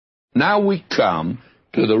Now we come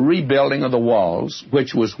to the rebuilding of the walls,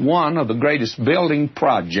 which was one of the greatest building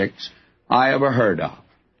projects I ever heard of.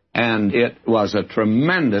 And it was a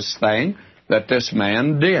tremendous thing that this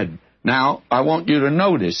man did. Now, I want you to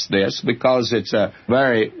notice this because it's a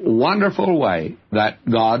very wonderful way that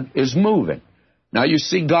God is moving. Now, you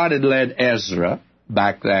see, God had led Ezra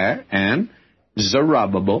back there and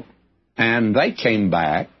Zerubbabel, and they came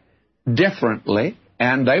back differently,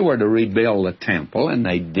 and they were to rebuild the temple, and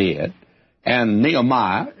they did. And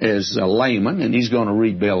Nehemiah is a layman, and he's going to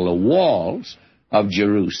rebuild the walls of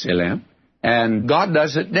Jerusalem. And God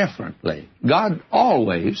does it differently. God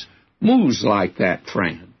always moves like that,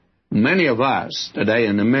 friend. Many of us today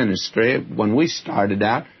in the ministry, when we started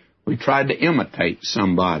out, we tried to imitate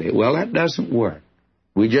somebody. Well, that doesn't work.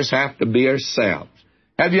 We just have to be ourselves.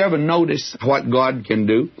 Have you ever noticed what God can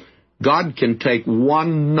do? God can take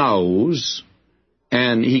one nose,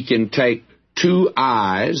 and He can take 2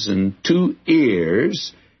 eyes and 2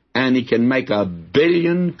 ears, and He can make 1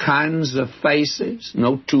 billion kinds of faces,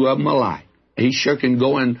 no 2 of them alike. He sure can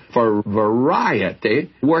go in for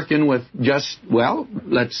variety, working with just, well,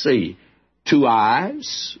 let's see, 2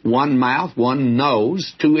 eyes, 1 mouth, 1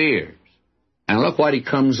 nose, 2 ears. And look what He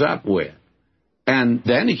comes up with. And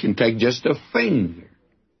then He can take just a finger.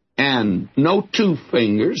 And no 2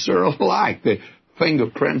 fingers are alike. The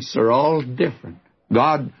fingerprints are all different.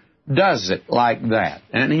 God does it like that.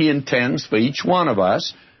 And He intends for each one of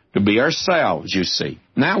us to be ourselves, you see.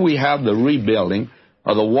 Now we have the rebuilding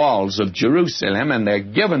of the walls of Jerusalem, and they're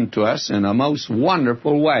given to us in a most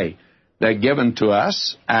wonderful way. They're given to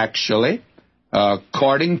us, actually,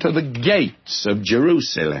 according to the gates of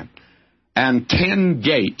Jerusalem. And 10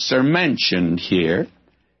 gates are mentioned here,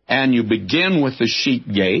 and you begin with the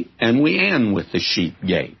sheep gate, and we end with the sheep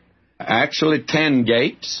gate. Actually, 10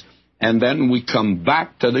 gates, and then we come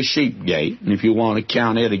back to the sheep gate. And if you want to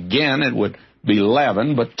count it again, it would be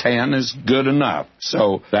 11, but 10 is good enough.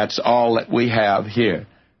 So that's all that we have here.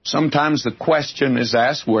 Sometimes the question is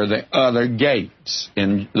asked, were there other gates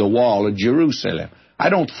in the wall of Jerusalem? I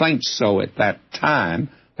don't think so at that time.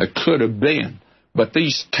 There could have been. But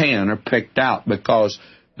these 10 are picked out because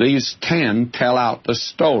these 10 tell out the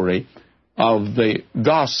story of the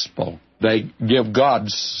gospel. They give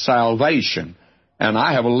God's salvation. And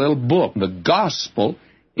I have a little book, The Gospel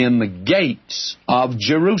in the Gates of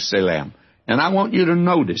Jerusalem. And I want you to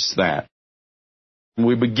notice that.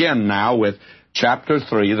 We begin now with chapter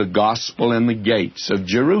 3, the Gospel in the Gates of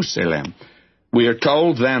Jerusalem. We are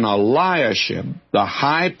told, then Eliashib, the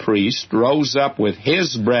high priest, rose up with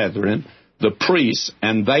his brethren, the priests,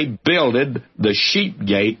 and they builded the sheep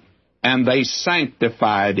gate, and they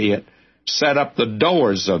sanctified it, set up the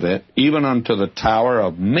doors of it, even unto the tower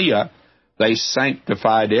of Meah. They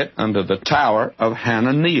sanctified it unto the tower of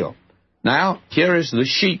Hananiel. Now, here is the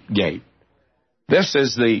sheep gate. This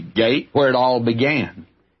is the gate where it all began.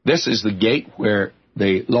 This is the gate where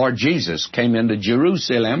the Lord Jesus came into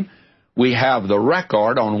Jerusalem. We have the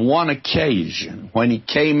record on one occasion when He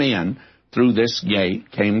came in through this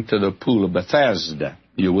gate, came to the pool of Bethesda,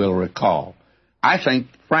 you will recall. I think,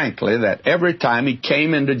 frankly, that every time He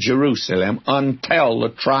came into Jerusalem until the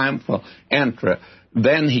triumphal entry,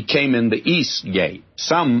 then He came in the east gate.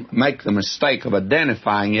 Some make the mistake of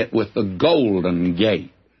identifying it with the golden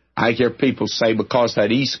gate. I hear people say because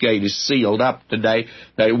that east gate is sealed up today,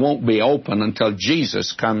 that it won't be open until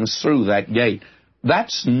Jesus comes through that gate.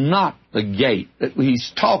 That's not the gate that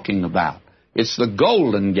He's talking about. It's the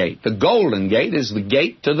golden gate. The golden gate is the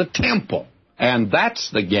gate to the temple. And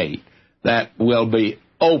that's the gate that will be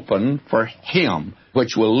open for Him,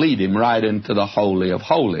 which will lead Him right into the Holy of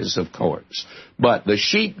Holies, of course. But the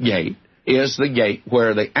sheep gate is the gate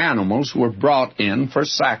where the animals were brought in for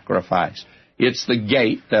sacrifice. It's the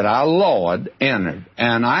gate that our Lord entered.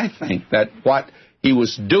 And I think that what He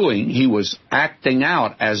was doing, He was acting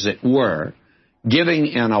out, as it were, giving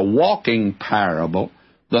in a walking parable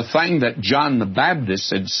the thing that John the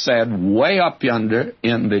Baptist had said way up yonder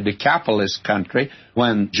in the Decapolis country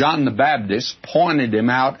when John the Baptist pointed Him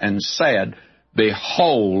out and said,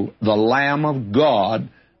 "Behold, the Lamb of God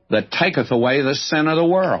that taketh away the sin of the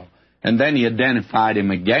world." And then He identified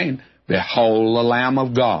Him again, "Behold, the Lamb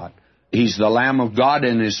of God." He's the Lamb of God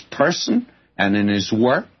in His person and in His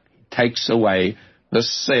work. He takes away the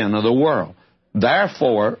sin of the world.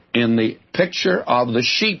 Therefore, in the picture of the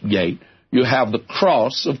sheep gate, you have the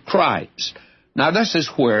cross of Christ. Now, this is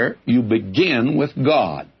where you begin with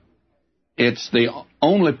God. It's the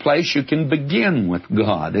only place you can begin with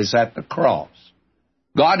God is at the cross.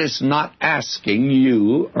 God is not asking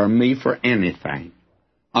you or me for anything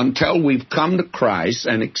until we've come to Christ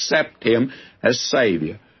and accept Him as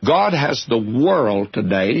Savior. God has the world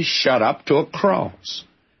today shut up to a cross.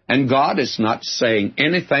 And God is not saying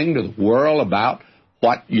anything to the world about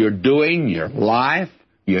what you're doing, your life,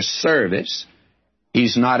 your service.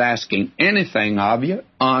 He's not asking anything of you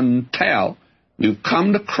until you've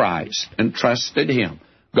come to Christ and trusted Him.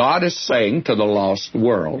 God is saying to the lost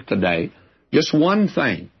world today just one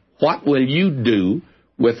thing: what will you do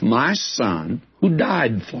with my Son who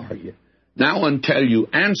died for you? Now, until you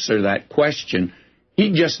answer that question,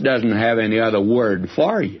 He just doesn't have any other word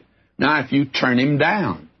for you. Now, if you turn Him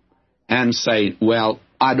down and say, well,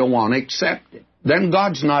 I don't want to accept it, then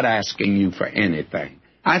God's not asking you for anything.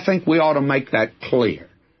 I think we ought to make that clear.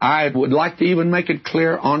 I would like to even make it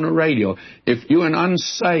clear on the radio. If you're an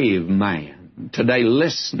unsaved man today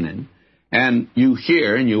listening, and you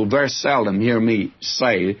hear, and you'll very seldom hear me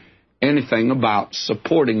say anything about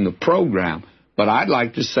supporting the program, but I'd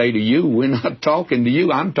like to say to you, we're not talking to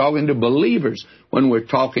you. I'm talking to believers when we're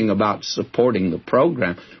talking about supporting the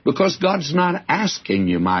program, because God's not asking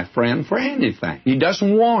you, my friend, for anything. He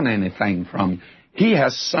doesn't want anything from you. He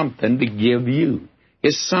has something to give you.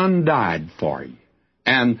 His Son died for you.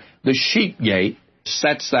 And the sheep gate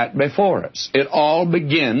sets that before us. It all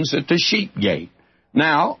begins at the sheep gate.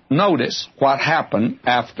 Now, notice what happened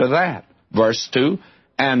after that. Verse 2,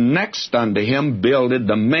 and next unto him builded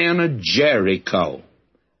the men of Jericho.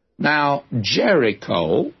 Now,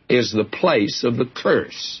 Jericho is the place of the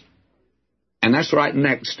curse. And that's right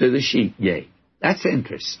next to the sheep gate. That's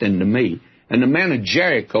interesting to me. And the men of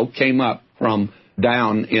Jericho came up from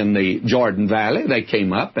down in the Jordan Valley. They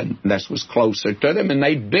came up, and this was closer to them, and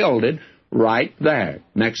they builded right there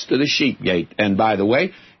next to the sheep gate. And by the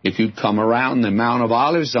way, if you'd come around the Mount of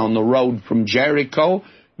Olives on the road from Jericho,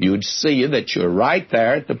 you'd see that you're right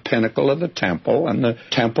there at the pinnacle of the temple, and the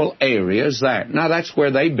temple area is there. Now, that's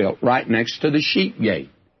where they built, right next to the sheep gate.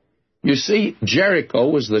 You see, Jericho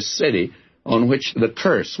was the city on which the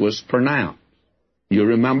curse was pronounced. You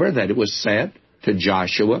remember that it was said to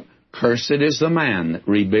Joshua, cursed is the man that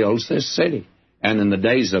rebuilds this city. And in the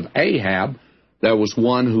days of Ahab, there was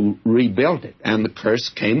one who rebuilt it, and the curse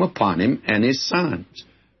came upon him and his sons.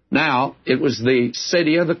 Now, it was the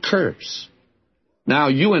city of the curse. Now,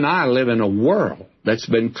 you and I live in a world that's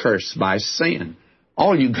been cursed by sin.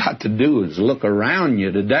 All you got to do is look around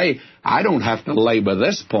you today. I don't have to labor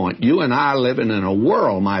this point. You and I are living in a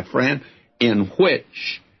world, my friend, in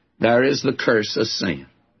which there is the curse of sin.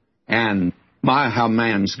 And my, how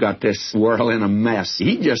man's got this world in a mess.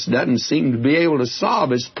 He just doesn't seem to be able to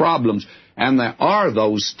solve his problems. And there are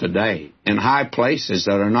those today in high places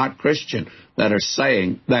that are not Christian that are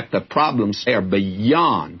saying that the problems are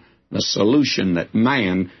beyond the solution that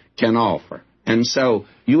man can offer. And so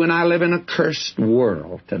you and I live in a cursed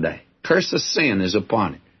world today. Curse of sin is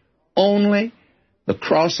upon it. Only the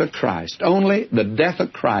cross of Christ, only the death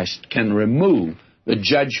of Christ can remove the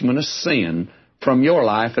judgment of sin from your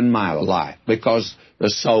life and my life, because the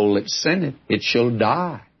soul that sinneth, it shall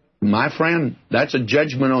die. My friend, that's a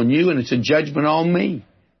judgment on you, and it's a judgment on me.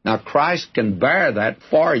 Now, Christ can bear that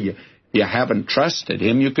for you. If you haven't trusted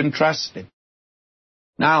Him, you can trust Him.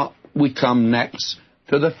 Now, we come next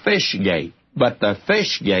to the fish gate. But the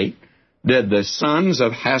fish gate did the sons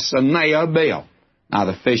of Hassenaah build. Now,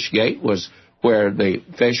 the fish gate was where the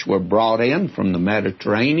fish were brought in from the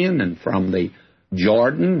Mediterranean and from the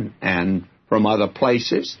Jordan and from other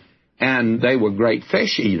places, and they were great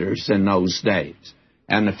fish eaters in those days.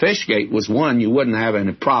 And the fish gate was one you wouldn't have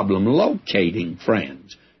any problem locating,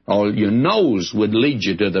 friends. All your nose would lead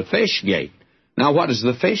you to the fish gate. Now, what does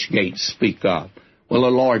the fish gate speak of? Well, the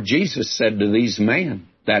Lord Jesus said to these men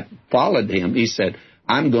that followed Him, He said,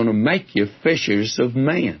 I'm going to make you fishers of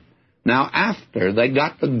men. Now, after they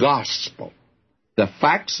got the gospel, the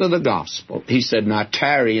facts of the gospel, He said, now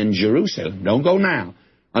tarry in Jerusalem. Don't go now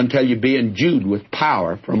until you be endued with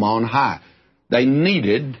power from on high. They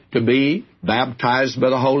needed to be baptized by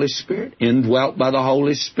the Holy Spirit, indwelt by the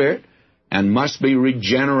Holy Spirit, and must be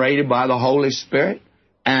regenerated by the Holy Spirit,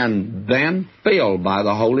 and then filled by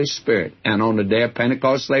the Holy Spirit. And on the day of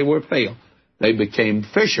Pentecost, they were filled. They became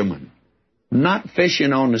fishermen, not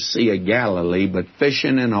fishing on the Sea of Galilee, but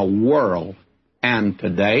fishing in a world. And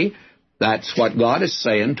today, that's what God is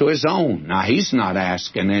saying to His own. Now, He's not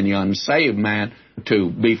asking any unsaved man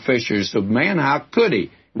to be fishers of men. How could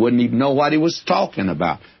He? He wouldn't even know what He was talking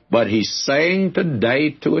about. But He's saying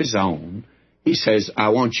today to His own, He says, I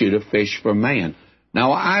want you to fish for man.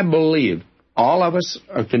 Now, I believe all of us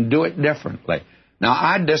can do it differently. Now,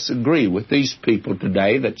 I disagree with these people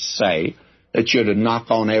today that say that you're to knock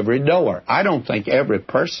on every door. I don't think every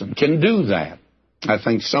person can do that. I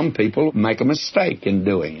think some people make a mistake in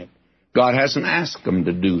doing it. God hasn't asked them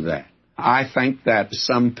to do that. I think that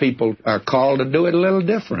some people are called to do it a little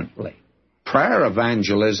differently. Prayer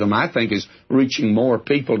evangelism, I think, is reaching more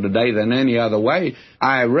people today than any other way.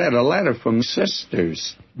 I read a letter from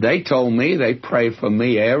sisters. They told me they pray for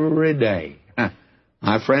me every day.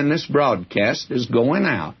 My friend, this broadcast is going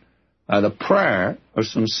out. The prayer of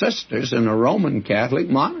some sisters in a Roman Catholic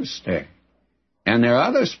monastery. And there are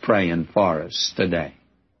others praying for us today.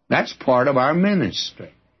 That's part of our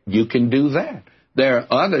ministry. You can do that. There are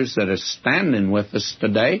others that are standing with us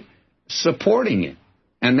today, supporting it.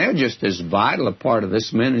 And they're just as vital a part of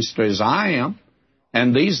this ministry as I am.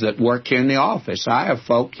 And these that work here in the office. I have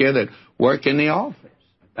folk here that work in the office.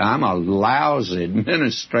 I'm a lousy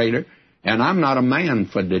administrator, and I'm not a man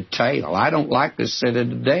for detail. I don't like to sit at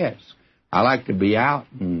a desk. I like to be out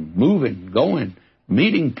and moving, going,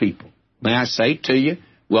 meeting people. May I say to you,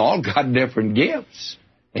 we all got different gifts.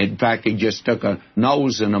 In fact, he just took a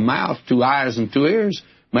nose and a mouth, 2 eyes and 2 ears,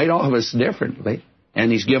 made all of us differently,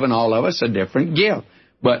 and he's given all of us a different gift.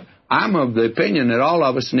 But I'm of the opinion that all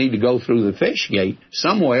of us need to go through the fish gate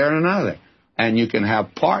some way or another, and you can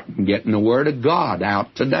have part in getting the Word of God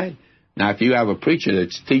out today. Now, if you have a preacher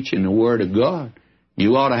that's teaching the Word of God,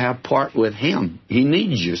 you ought to have part with him. He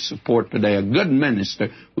needs your support today, a good minister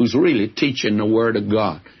who's really teaching the Word of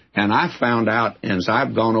God. And I found out, as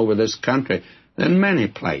I've gone over this country, in many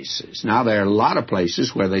places. Now, there are a lot of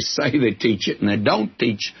places where they say they teach it, and they don't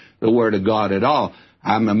teach the Word of God at all.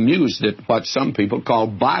 I'm amused at what some people call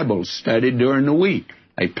Bible study during the week.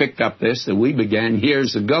 They picked up this that we began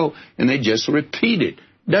years ago, and they just repeat it.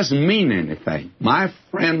 Doesn't mean anything. My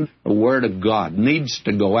friend, the Word of God needs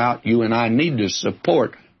to go out. You and I need to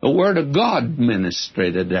support the Word of God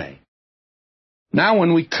ministry today. Now,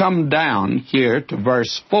 when we come down here to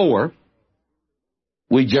verse 4,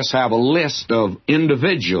 we just have a list of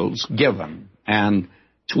individuals given, and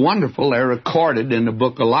it's wonderful. They're recorded in the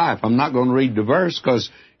book of life. I'm not going to read the verse because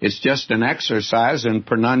it's just an exercise in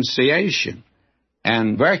pronunciation.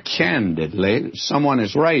 And very candidly, someone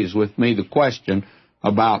has raised with me the question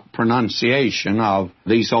about pronunciation of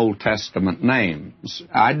these Old Testament names.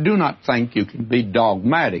 I do not think you can be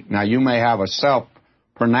dogmatic. Now, you may have a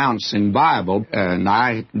self-pronouncing Bible, and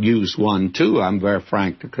I use one too, I'm very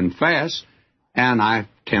frank to confess, and I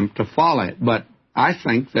attempt to follow it. But I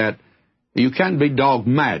think that you can't be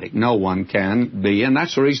dogmatic. No one can be, and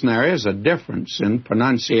that's the reason there is a difference in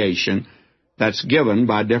pronunciation that's given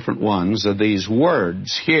by different ones of these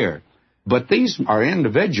words here. But these are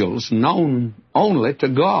individuals known only to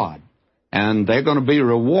God, and they're going to be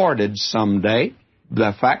rewarded someday,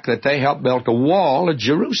 the fact that they helped build a wall of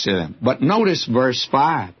Jerusalem. But notice verse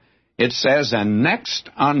 5. It says, "And next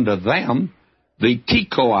unto them the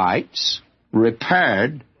Tekoites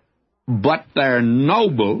repaired, but their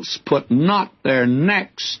nobles put not their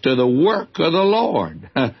necks to the work of the Lord."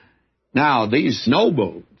 Now, these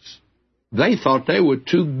nobles, they thought they were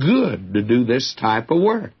too good to do this type of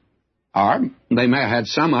work. Or they may have had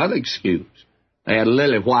some other excuse. They had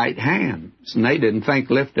lily white hands, and they didn't think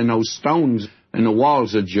lifting those stones in the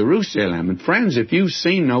walls of Jerusalem. And friends, if you've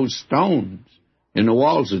seen those stones in the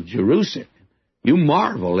walls of Jerusalem, you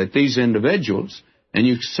marvel at these individuals, and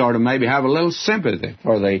you sort of maybe have a little sympathy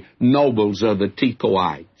for the nobles of the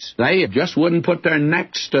Tekoites. They just wouldn't put their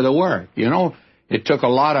necks to the work. You know, it took a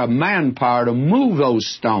lot of manpower to move those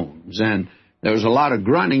stones, and there was a lot of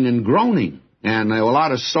grunting and groaning. And there were a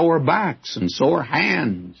lot of sore backs and sore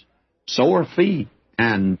hands, sore feet.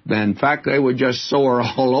 And in fact, they were just sore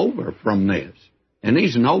all over from this. And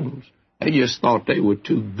these nobles, they just thought they were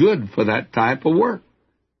too good for that type of work.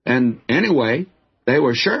 And anyway, they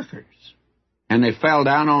were shirkers. And they fell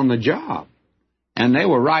down on the job. And they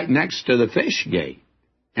were right next to the fish gate.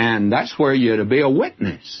 And that's where you're to be a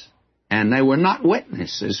witness. And they were not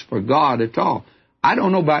witnesses for God at all. I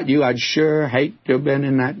don't know about you, I'd sure hate to have been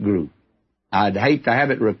in that group. I'd hate to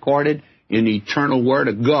have it recorded in the eternal Word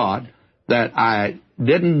of God that I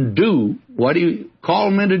didn't do what He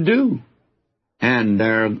called me to do. And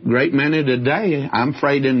there are a great many today, I'm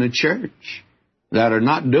afraid, in the church that are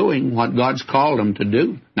not doing what God's called them to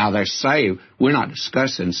do. Now, they're saved. We're not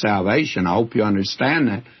discussing salvation. I hope you understand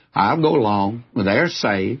that. I'll go along. They're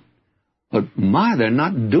saved. But, they're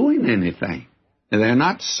not doing anything. They're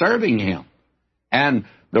not serving Him. And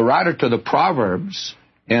the writer to the Proverbs,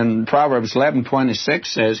 in Proverbs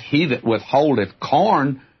 11:26 says, "He that withholdeth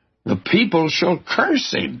corn, the people shall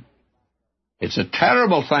curse him." It's a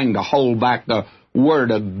terrible thing to hold back the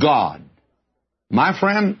Word of God. My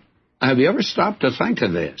friend, have you ever stopped to think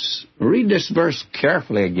of this? Read this verse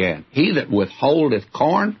carefully again. "He that withholdeth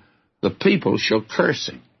corn, the people shall curse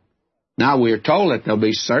him." Now, we are told that there'll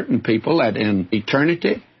be certain people that in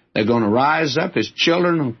eternity They're going to rise up. His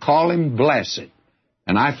children will call him blessed.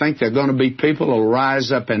 And I think there are going to be people who will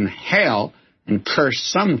rise up in hell and curse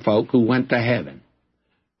some folk who went to heaven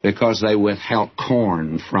because they withheld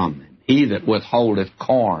corn from them. He that withholdeth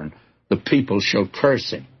corn, the people shall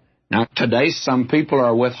curse him. Now, today some people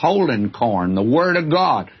are withholding corn. The Word of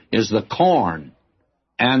God is the corn,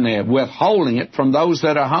 and they're withholding it from those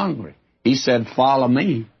that are hungry. He said, follow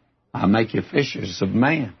me. I'll make you fishers of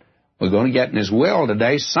men. We're going to get in His will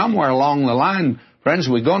today. Somewhere along the line, friends,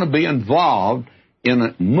 we're going to be involved in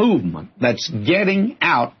a movement that's getting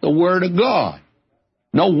out the Word of God.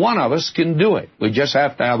 No one of us can do it. We just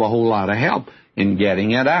have to have a whole lot of help in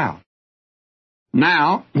getting it out.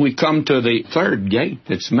 Now, we come to the third gate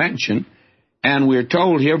that's mentioned, and we're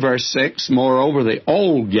told here, verse 6, moreover, the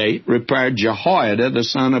old gate repaired Jehoiada, the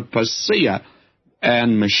son of Paseah,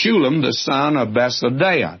 and Meshullam, the son of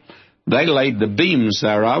Besodeiah. They laid the beams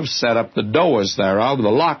thereof, set up the doors thereof, the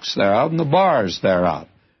locks thereof, and the bars thereof.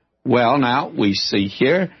 Well, now, we see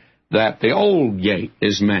here that the old gate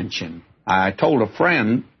is mentioned. I told a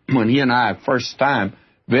friend when he and I first time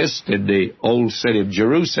visited the old city of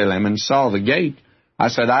Jerusalem and saw the gate, I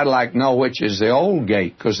said, I'd like to know which is the old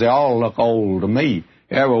gate, because they all look old to me.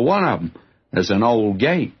 Every one of them is an old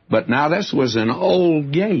gate. But now this was an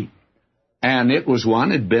old gate, and it was one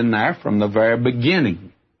that had been there from the very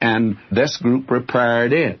beginning, and this group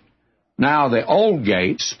repaired it. Now, the old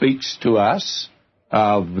gate speaks to us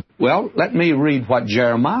of, well, let me read what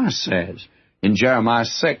Jeremiah says. In Jeremiah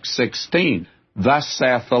 6:16, thus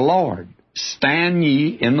saith the Lord, stand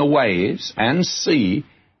ye in the ways, and see,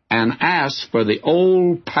 and ask for the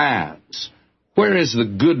old paths. Where is the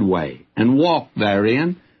good way? And walk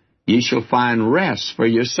therein. Ye shall find rest for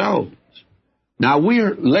your souls. Now,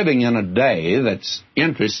 we're living in a day that's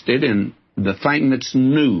interested in the thing that's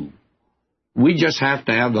new. We just have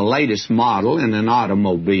to have the latest model in an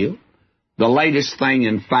automobile, the latest thing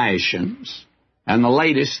in fashions, and the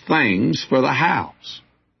latest things for the house.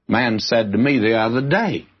 Man said to me the other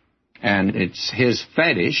day, and it's his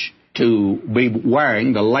fetish to be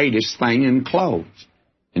wearing the latest thing in clothes.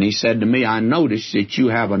 And he said to me, I noticed that you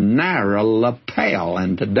have a narrow lapel,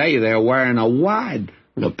 and today they're wearing a wide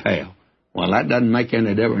lapel. Well, that doesn't make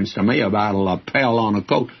any difference to me about a lapel on a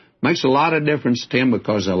coat. It makes a lot of difference to him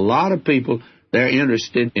because a lot of people, they're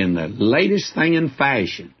interested in the latest thing in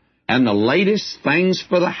fashion and the latest things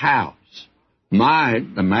for the house.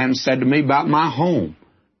 The man said to me about my home,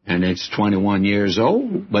 and it's 21 years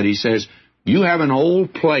old, but he says, you have an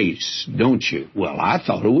old place, don't you? Well, I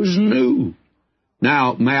thought it was new.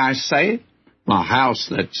 Now, may I say it? My house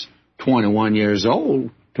that's 21 years old,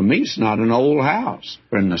 to me, it's not an old house.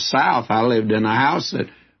 In the South, I lived in a house that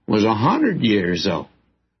was 100 years old.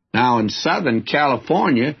 Now, in Southern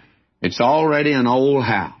California, it's already an old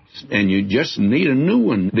house, and you just need a new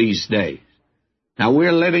one these days. Now,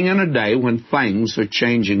 we're living in a day when things are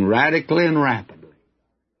changing radically and rapidly.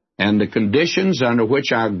 And the conditions under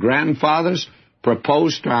which our grandfathers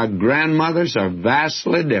proposed to our grandmothers are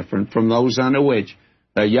vastly different from those under which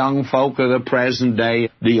the young folk of the present day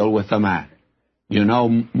deal with the matter. You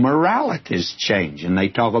know, morality is changing. They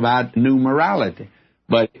talk about new morality.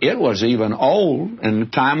 But it was even old in the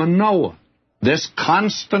time of Noah. This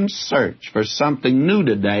constant search for something new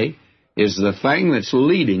today is the thing that's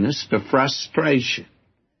leading us to frustration.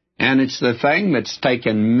 And it's the thing that's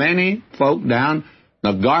taken many folk down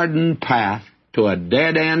the garden path to a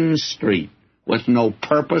dead-end street with no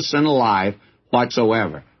purpose in life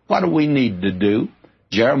whatsoever. What do we need to do?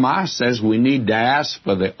 Jeremiah says we need to ask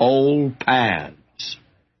for the old paths,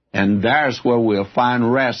 and there's where we'll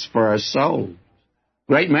find rest for our souls.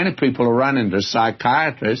 Great many people are running to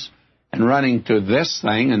psychiatrists and running to this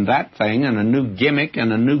thing and that thing and a new gimmick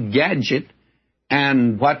and a new gadget,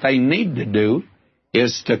 and what they need to do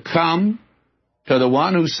is to come to the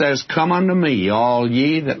one who says, come unto me, all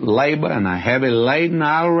ye that labor and are heavy laden,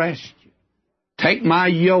 I'll rest you. Take my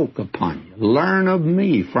yoke upon you. Learn of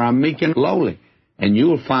me, for I'm meek and lowly, and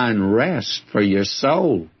you'll find rest for your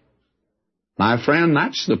soul. My friend,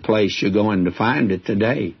 that's the place you're going to find it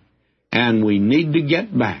today. And we need to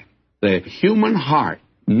get back. The human heart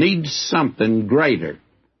needs something greater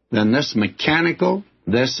than this mechanical,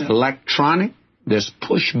 this electronic, this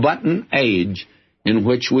push-button age in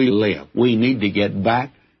which we live. We need to get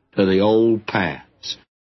back to the old paths.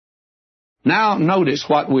 Now notice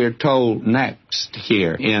what we're told next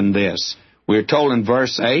here in this. We're told in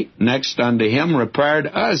verse 8, next unto him repaired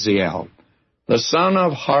Uzziel, the son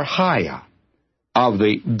of Harhaiah, of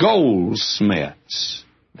the goldsmiths.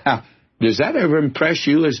 Now, does that ever impress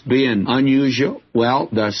you as being unusual? Well,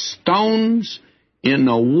 the stones in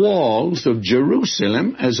the walls of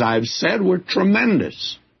Jerusalem, as I've said, were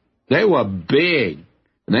tremendous. They were big.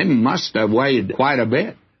 They must have weighed quite a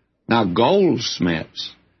bit. Now,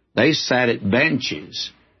 goldsmiths, they sat at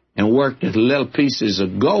benches and worked at little pieces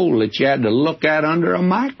of gold that you had to look at under a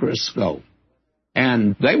microscope.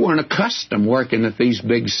 And they weren't accustomed working at these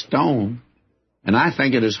big stones. And I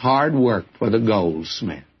think it is hard work for the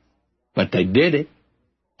goldsmith. But they did it.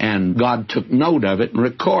 And God took note of it and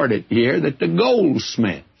recorded here that the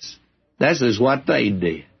goldsmiths, this is what they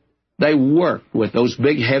did. They worked with those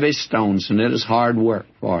big heavy stones, and it is hard work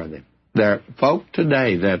for them. There are folk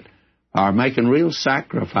today that are making real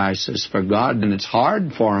sacrifices for God, and it's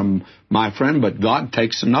hard for them, my friend, but God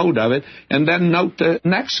takes note of it. And then note the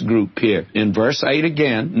next group here. In verse 8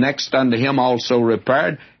 again, next unto him also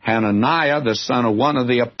repaired Hananiah, the son of one of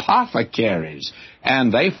the apothecaries,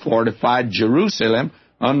 and they fortified Jerusalem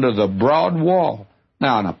under the broad wall.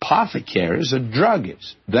 Now, an apothecary is a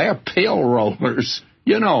druggist. They're pill rollers,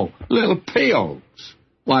 you know, little pills.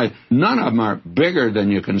 Why, none of them are bigger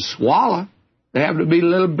than you can swallow. They have to be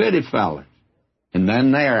little bitty fellas. And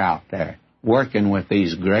then they're out there working with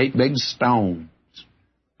these great big stones.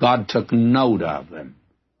 God took note of them,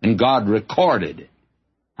 and God recorded it.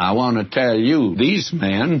 I want to tell you, these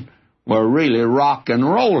men were really rock and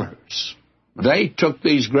rollers. They took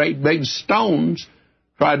these great big stones,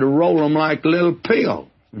 tried to roll them like little pills.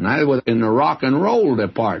 And I was in the rock and roll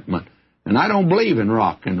department. And I don't believe in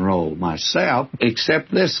rock and roll myself,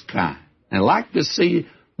 except this kind. I like to see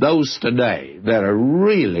those today that are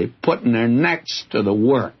really putting their necks to the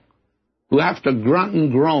work, who have to grunt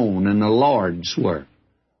and groan in the Lord's work,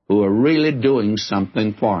 who are really doing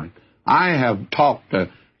something for Him. I have talked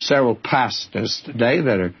to several pastors today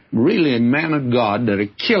that are really men of God that are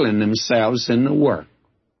killing themselves in the work.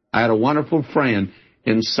 I had a wonderful friend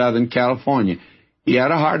in Southern California. He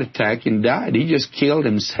had a heart attack and died. He just killed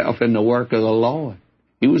himself in the work of the Lord.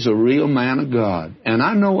 He was a real man of God. And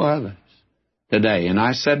I know others today. And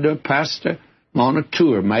I said to a pastor, I'm on a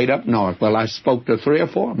tour made up north. Well, I spoke to 3 or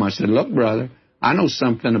 4 of them. I said, look, brother, I know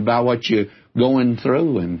something about what you're going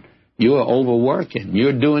through, and you're overworking.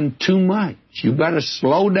 You're doing too much. You better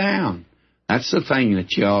slow down. That's the thing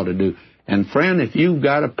that you ought to do. And, friend, if you've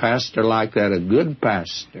got a pastor like that, a good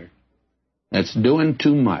pastor, that's doing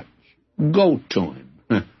too much, go to him.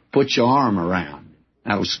 Put your arm around him.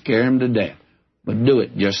 That'll scare him to death. But do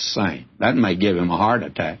it just the same. That may give him a heart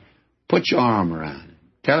attack. Put your arm around him.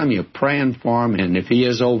 Tell him you're praying for him, and if he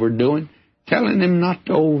is overdoing, telling him not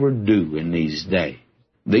to overdo in these days.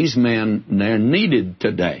 These men, they're needed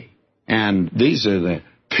today. And these are the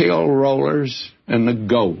pill rollers and the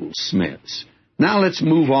goldsmiths. Now let's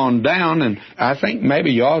move on down, and I think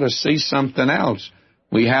maybe you ought to see something else.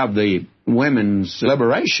 We have the women's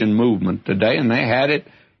liberation movement today, and they had it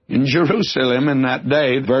in Jerusalem in that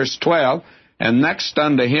day. Verse 12, and next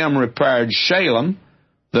unto him repaired Shalem,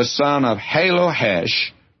 the son of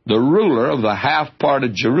Halohesh, the ruler of the half part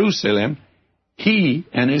of Jerusalem, he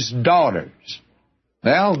and his daughters.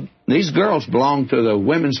 Well, these girls belong to the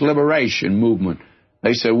women's liberation movement.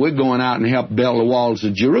 They said, we're going out and help build the walls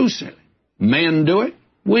of Jerusalem. Men do it,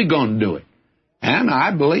 we're going to do it. And I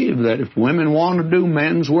believe that if women want to do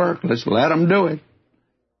men's work, let's let them do it.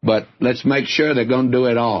 But let's make sure they're going to do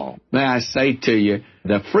it all. May I say to you,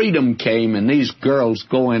 the freedom came in these girls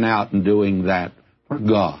going out and doing that for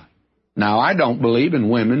God. Now, I don't believe in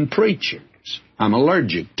women preachers. I'm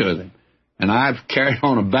allergic to them. And I've carried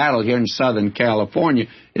on a battle here in Southern California.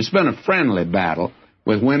 It's been a friendly battle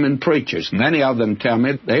with women preachers. Many of them tell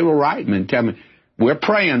me, they will write me and tell me, we're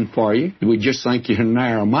praying for you. We just think you're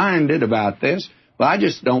narrow-minded about this. Well, I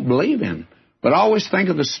just don't believe in it. But I always think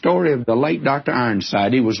of the story of the late Dr.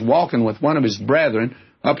 Ironside. He was walking with one of his brethren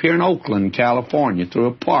up here in Oakland, California, through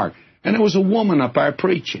a park. And there was a woman up there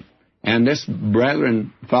preaching. And this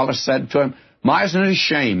brethren fellow said to him, "My, isn't it a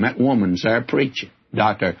shame that woman's there preaching?"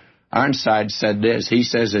 Dr. Ironside said this. He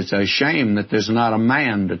says, it's a shame that there's not a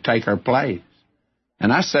man to take her place.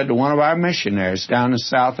 And I said to one of our missionaries down in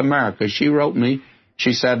South America, she wrote me,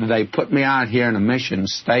 she said, they put me out here in a mission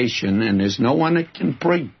station, and there's no one that can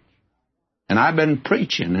preach. And I've been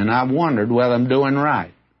preaching, and I've wondered whether I'm doing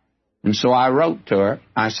right. And so I wrote to her.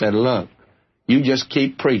 I said, look, you just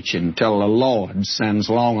keep preaching till the Lord sends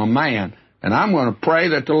along a man. And I'm going to pray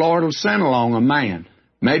that the Lord will send along a man.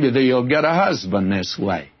 Maybe that you'll get a husband this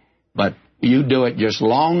way. But you do it just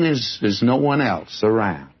long as there's no one else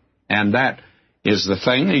around. And that is the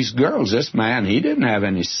thing. These girls, this man, he didn't have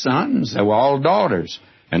any sons. They were all daughters.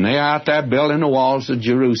 And they're out there building the walls of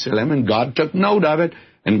Jerusalem, and God took note of it,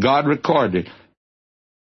 and God recorded it.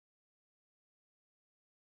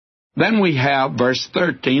 Then we have, verse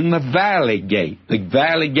 13, the valley gate. The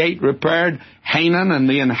valley gate repaired Hanan and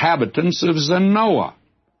the inhabitants of Zanoah.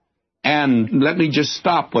 And let me just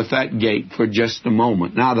stop with that gate for just a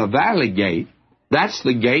moment. Now, the Valley Gate, that's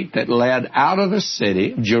the gate that led out of the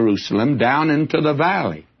city of Jerusalem down into the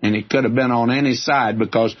valley. And it could have been on any side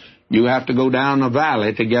because you have to go down the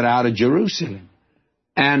valley to get out of Jerusalem.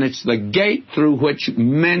 And it's the gate through which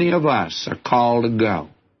many of us are called to go.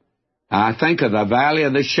 I think of the valley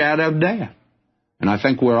of the shadow of death. And I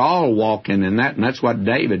think we're all walking in that, and that's what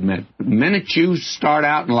David meant. The minute you start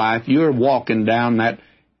out in life, you're walking down that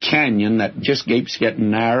canyon that just keeps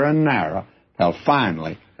getting narrower and narrower, till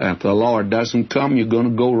finally, if the Lord doesn't come, you're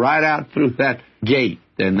going to go right out through that gate,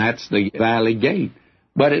 and that's the Valley Gate.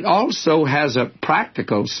 But it also has a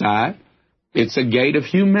practical side. It's a gate of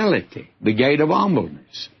humility, the gate of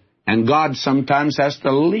humbleness. And God sometimes has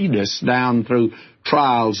to lead us down through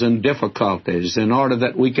trials and difficulties in order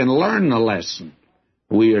that we can learn the lesson.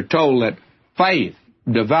 We are told that faith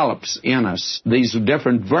develops in us these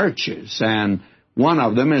different virtues, and one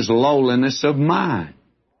of them is lowliness of mind.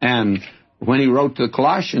 And when he wrote to the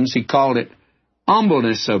Colossians, he called it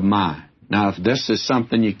humbleness of mind. Now, if this is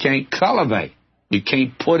something you can't cultivate, you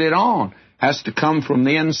can't put it on, it has to come from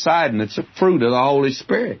the inside, and it's a fruit of the Holy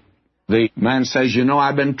Spirit. The man says,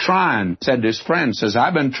 I've been trying, said to his friend, says,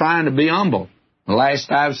 I've been trying to be humble. At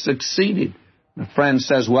last I've succeeded. The friend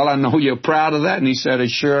says, well, I know you're proud of that. And he said, I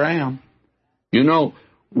sure am.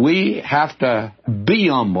 We have to be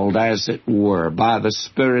humbled, as it were, by the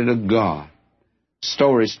Spirit of God.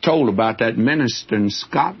 Stories told about that minister in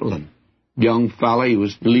Scotland. Young fella, he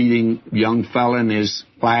was leading young fella in his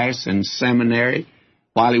class in seminary.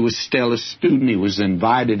 While he was still a student, he was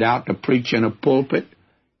invited out to preach in a pulpit.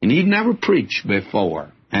 And he'd never preached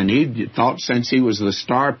before. And he thought since he was the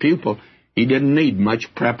star pupil, he didn't need much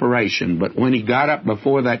preparation. But when he got up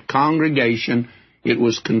before that congregation, it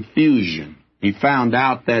was confusion. He found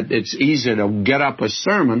out that it's easy to get up a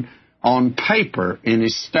sermon on paper in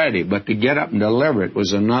his study, but to get up and deliver it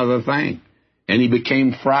was another thing. And he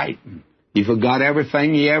became frightened. He forgot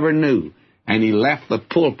everything he ever knew. And he left the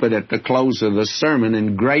pulpit at the close of the sermon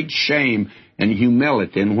in great shame and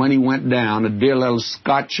humility. And when he went down, a dear little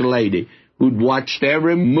Scotch lady who'd watched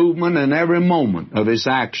every movement and every moment of his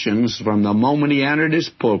actions from the moment he entered his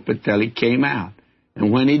pulpit till he came out.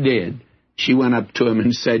 And when he did, she went up to him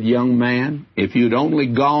and said, young man, if you'd only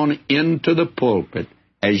gone into the pulpit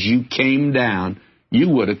as you came down, you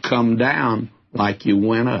would have come down like you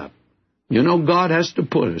went up. God has to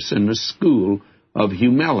put us in the school of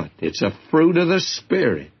humility. It's a fruit of the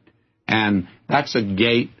Spirit. And that's a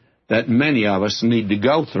gate that many of us need to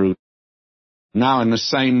go through. Now in the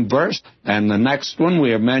same verse, and the next one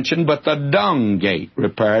we have mentioned, but the dung gate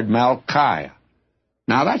repaired Malchiah.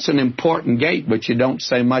 Now that's an important gate, but you don't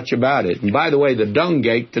say much about it. And by the way, the dung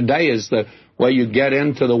gate today is the way you get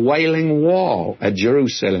into the Wailing Wall at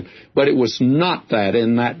Jerusalem. But it was not that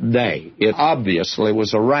in that day. It obviously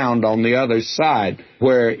was around on the other side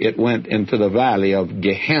where it went into the valley of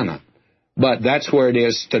Gehenna. But that's where it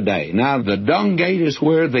is today. Now the dung gate is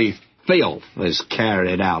where the filth is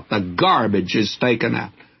carried out. The garbage is taken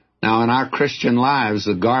out. Now, in our Christian lives,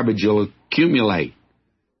 the garbage will accumulate.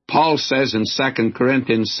 Paul says in 2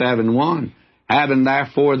 Corinthians 7:1, having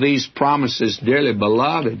therefore these promises, dearly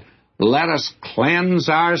beloved, let us cleanse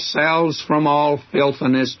ourselves from all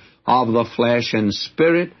filthiness of the flesh and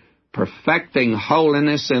spirit, perfecting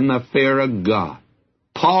holiness in the fear of God.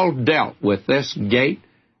 Paul dealt with this gate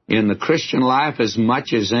in the Christian life as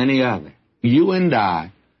much as any other. You and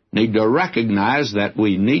I need to recognize that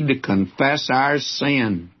we need to confess our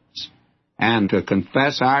sins. And to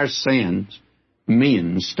confess our sins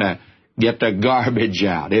means to get the garbage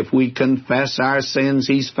out. If we confess our sins,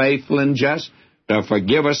 He's faithful and just to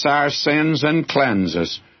forgive us our sins and cleanse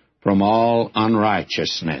us from all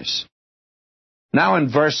unrighteousness. Now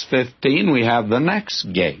in verse 15 we have the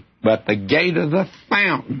next gate, but the gate of the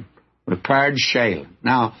fountain repaired Shalem.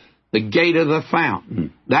 Now, the gate of the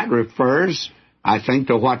fountain, that refers, I think,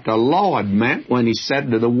 to what the Lord meant when He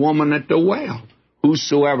said to the woman at the well,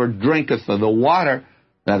 whosoever drinketh of the water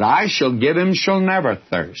that I shall give him shall never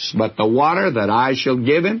thirst, but the water that I shall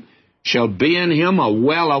give him shall be in him a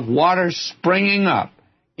well of water springing up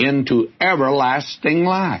into everlasting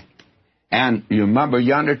life. And you remember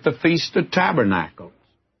yonder at the Feast of Tabernacles,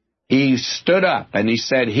 He stood up and He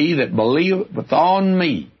said, he that believeth on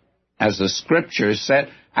me, as the Scripture said,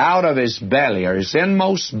 out of his belly or his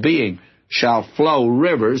inmost being shall flow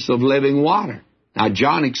rivers of living water. Now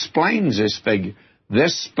John explains this figure.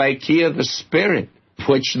 This spake He of the Spirit,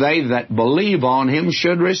 which they that believe on Him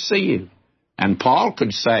should receive. And Paul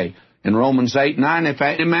could say in Romans 8:9, if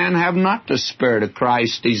any man have not the Spirit of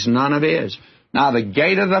Christ, he's none of His. Now the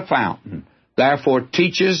gate of the fountain, therefore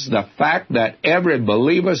teaches the fact that every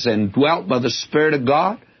believer is indwelt by the Spirit of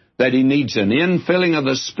God, that he needs an infilling of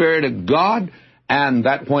the Spirit of God, and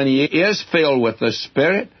that when he is filled with the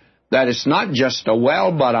Spirit, that it's not just a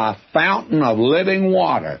well, but a fountain of living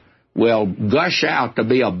water will gush out to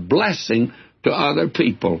be a blessing to other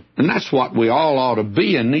people. And that's what we all ought to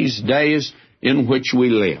be in these days in which we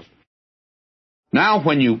live. Now,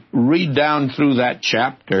 when you read down through that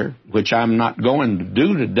chapter, which I'm not going to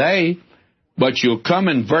do today, but you'll come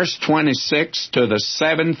in verse 26 to the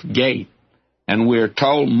seventh gate, and we're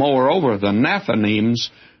told, moreover, the Nethinims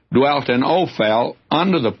dwelt in Ophel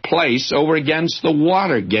under the place over against the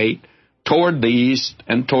water gate toward the east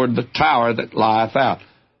and toward the tower that lieth out.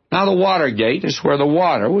 Now, the water gate is where the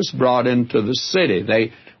water was brought into the city.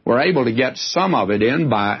 They were able to get some of it in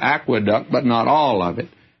by aqueduct, but not all of it,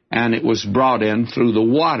 and it was brought in through the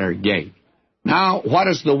water gate. Now, what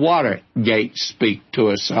does the water gate speak to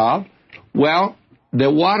us of? Well,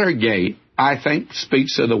 the water gate, I think,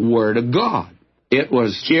 speaks of the Word of God. It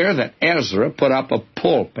was here that Ezra put up a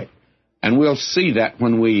pulpit, and we'll see that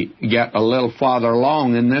when we get a little farther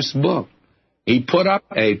along in this book. He put up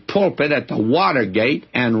a pulpit at the water gate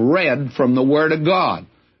and read from the Word of God.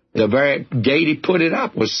 The very gate he put it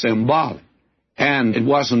up was symbolic, and it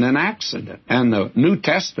wasn't an accident. And the New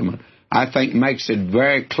Testament, I think, makes it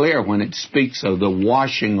very clear when it speaks of the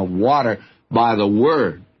washing of water by the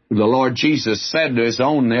Word. The Lord Jesus said to his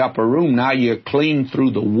own in the upper room, now you're clean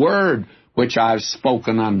through the Word which I've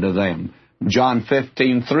spoken unto them. John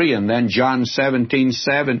 15:3, and then John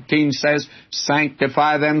 17:17 says,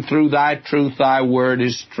 sanctify them through thy truth, thy word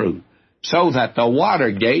is truth. So that the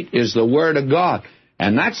water gate is the Word of God.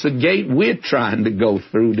 And that's the gate we're trying to go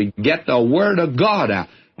through to get the Word of God out.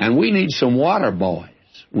 And we need some water boys.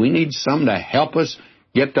 We need some to help us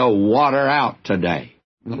get the water out today.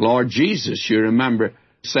 The Lord Jesus, you remember,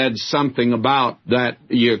 said something about that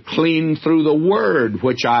you're clean through the Word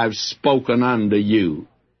which I've spoken unto you,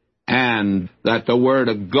 and that the Word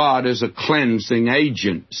of God is a cleansing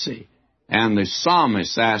agency. And the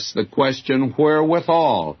psalmist asked the question,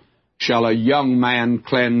 wherewithal shall a young man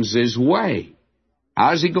cleanse his way?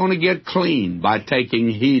 How's he going to get clean? By taking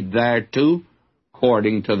heed thereto,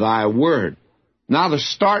 according to thy word. Now, the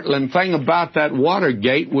startling thing about that water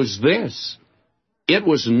gate was this. It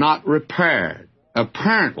was not repaired.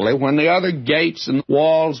 Apparently, when the other gates and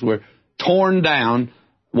walls were torn down,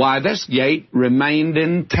 why, this gate remained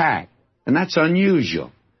intact. And that's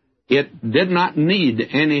unusual. It did not need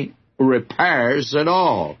any repairs at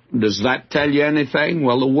all. Does that tell you anything?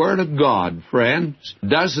 Well, the Word of God, friends,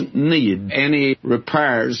 doesn't need any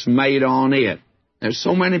repairs made on it. There's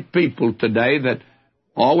so many people today that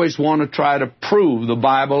always want to try to prove the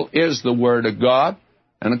Bible is the Word of God.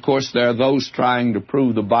 And, of course, there are those trying to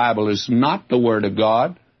prove the Bible is not the Word of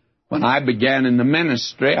God. When I began in the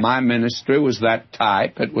ministry, my ministry was that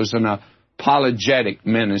type. It was an apologetic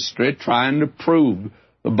ministry trying to prove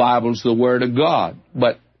the Bible's the Word of God.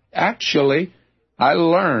 But actually, I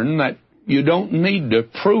learned that you don't need to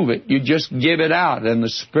prove it. You just give it out, and the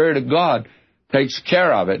Spirit of God takes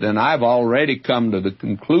care of it. And I've already come to the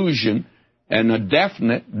conclusion, and a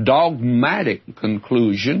definite dogmatic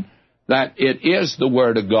conclusion, that it is the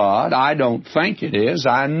Word of God. I don't think it is.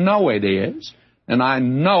 I know it is. And I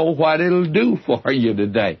know what it'll do for you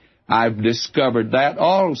today. I've discovered that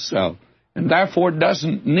also. And therefore it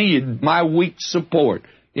doesn't need my weak support.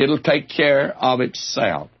 It'll take care of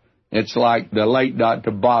itself. It's like the late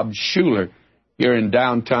Dr. Bob Schuller here in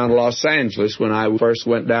downtown Los Angeles. When I first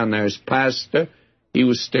went down there as pastor, he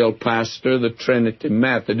was still pastor of the Trinity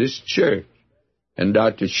Methodist Church. And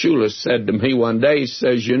Dr. Schuller said to me one day, he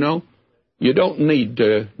says, you know, you don't need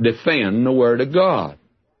to defend the Word of God.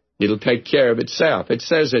 It'll take care of itself. It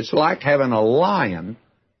says it's like having a lion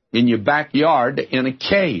in your backyard in a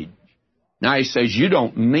cage. Now, he says you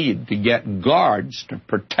don't need to get guards to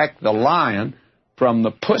protect the lion from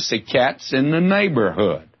the pussycats in the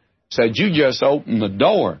neighborhood. Said you just open the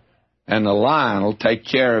door, and the lion will take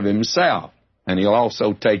care of himself. And he'll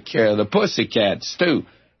also take care of the pussycats, too.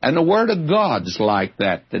 And the Word of God's like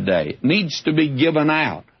that today. It needs to be given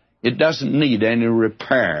out. It doesn't need any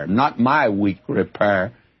repair, not my weak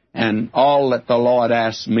repair. And all that the Lord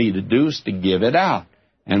asked me to do is to give it out.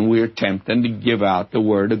 And we're attempting to give out the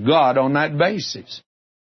Word of God on that basis.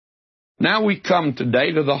 Now we come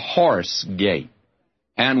today to the horse gate.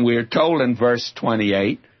 And we're told in verse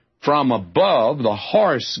 28, from above the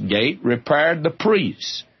horse gate repaired the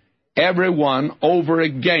priests, everyone over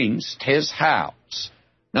against his house.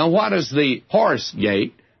 Now what does the horse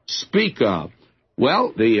gate speak of?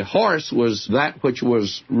 Well, the horse was that which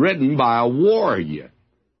was ridden by a warrior.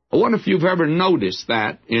 I wonder if you've ever noticed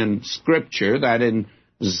that in Scripture, that in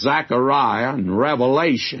Zechariah and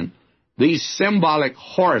Revelation, these symbolic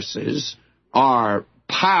horses are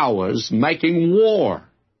powers making war.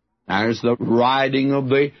 There's the riding of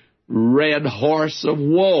the red horse of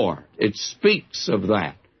war. It speaks of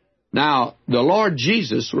that. Now, the Lord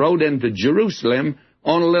Jesus rode into Jerusalem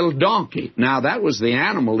on a little donkey. Now, that was the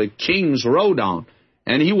animal that kings rode on.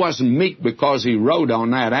 And he wasn't meek because he rode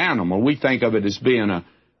on that animal. We think of it as being a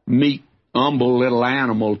meek, humble little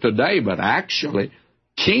animal today, but actually,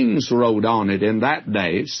 kings rode on it in that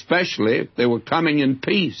day, especially if they were coming in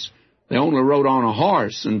peace. They only rode on a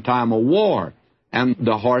horse in time of war, and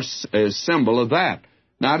the horse is a symbol of that.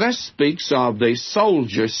 Now, that speaks of the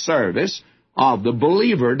soldier service of the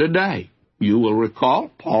believer today. You will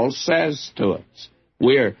recall, Paul says to us,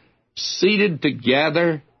 we're seated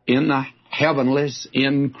together in the heavenlies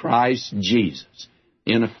in Christ Jesus,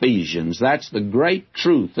 in Ephesians. That's the great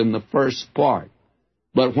truth in the first part.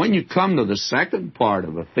 But when you come to the second part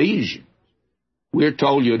of Ephesians, we're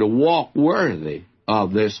told you to walk worthy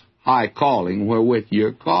of this high calling wherewith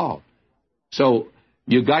you're called. So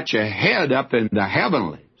you got your head up in the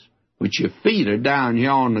heavenlies, but your feet are down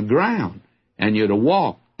here on the ground, and you're to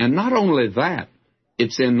walk. And not only that,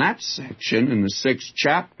 it's in that section in the 6th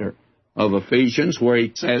chapter of Ephesians where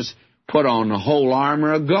he says, put on the whole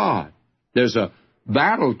armor of God. There's a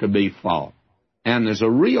battle to be fought, and there's a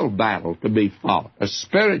real battle to be fought, a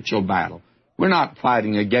spiritual battle. We're not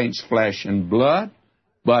fighting against flesh and blood,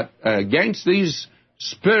 but against these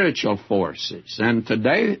spiritual forces. And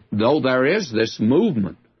today, though there is this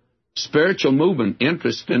movement, spiritual movement,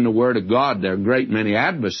 interest in the Word of God, there are a great many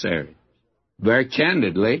adversaries. Very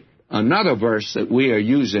candidly, another verse that we are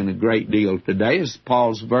using a great deal today is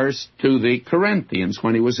Paul's verse to the Corinthians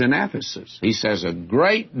when he was in Ephesus. He says, a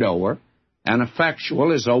great door and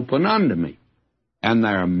effectual is open unto me, and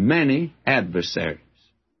there are many adversaries.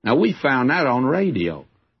 Now, we found that on radio.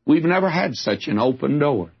 We've never had such an open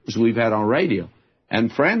door as we've had on radio.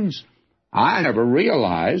 And friends, I never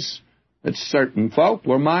realized that certain folk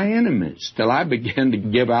were my enemies till I began to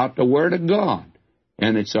give out the Word of God.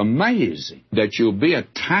 And it's amazing that you'll be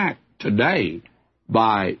attacked today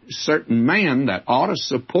by certain men that ought to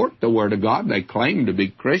support the Word of God. They claim to be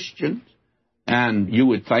Christians. And you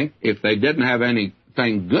would think if they didn't have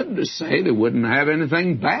anything good to say, they wouldn't have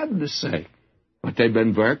anything bad to say. But they've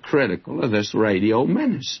been very critical of this radio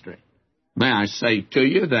ministry. May I say to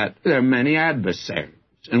you that there are many adversaries,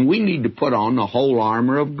 and we need to put on the whole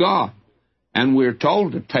armor of God. And we're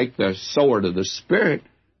told to take the sword of the Spirit.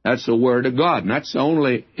 That's the Word of God, and that's the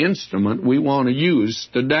only instrument we want to use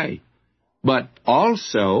today. But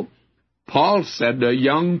also, Paul said to a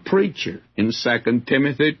young preacher in 2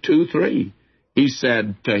 Timothy 2:3, he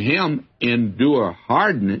said, to him, endure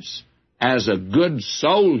hardness as a good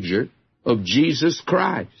soldier of Jesus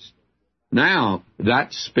Christ. Now,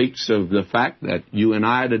 that speaks of the fact that you and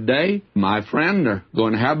I today, my friend, are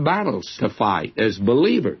going to have battles to fight as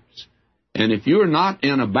believers. And if you're not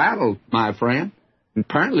in a battle, my friend,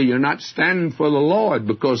 apparently you're not standing for the Lord,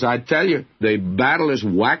 because I tell you, the battle is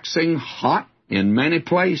waxing hot in many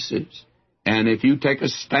places. And if you take a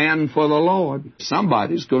stand for the Lord,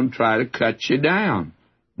 somebody's going to try to cut you down.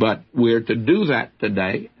 But we're to do that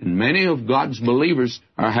today, and many of God's believers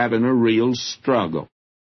are having a real struggle.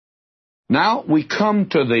 Now we come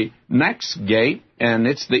to the next gate, and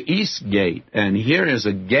it's the east gate. And here is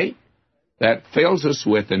a gate that fills us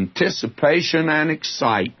with anticipation and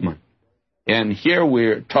excitement. And here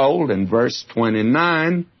we're told in verse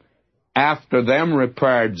 29, after them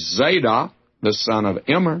repaired Zadok, the son of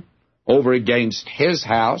Immer, over against his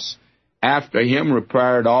house. After him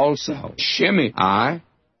repaired also Shimei,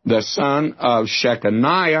 the son of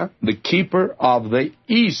Shechaniah, the keeper of the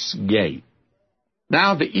east gate.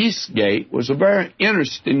 Now, the east gate was a very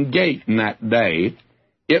interesting gate in that day.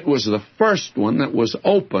 It was the first one that was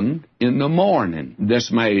opened in the morning. This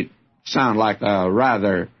may sound like a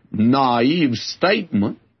rather naive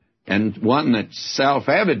statement and one that's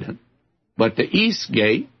self-evident, but the east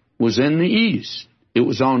gate was in the east. It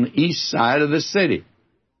was on the east side of the city.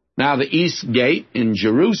 Now, the east gate in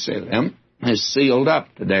Jerusalem is sealed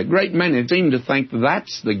up today. A great many seem to think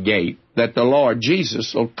that's the gate that the Lord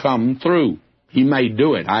Jesus will come through. He may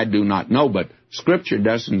do it. I do not know, but Scripture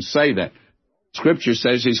doesn't say that. Scripture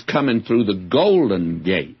says he's coming through the Golden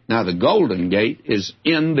Gate. Now, the Golden Gate is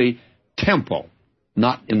in the temple,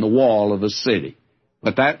 not in the wall of the city.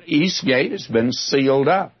 But that east gate has been sealed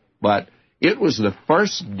up. But it was the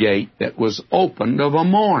first gate that was opened of a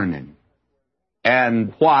morning.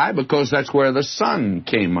 And why? Because that's where the sun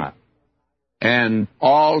came up. And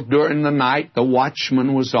all during the night, the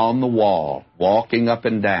watchman was on the wall, walking up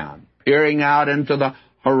and down, peering out into the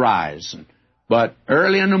horizon. But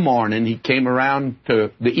early in the morning, he came around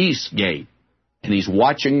to the east gate, and he's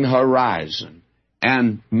watching the horizon.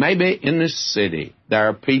 And maybe in this city, there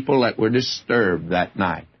are people that were disturbed that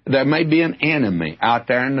night. There may be an enemy out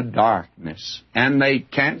there in the darkness, and they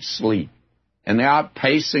can't sleep, and they're out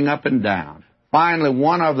pacing up and down. Finally,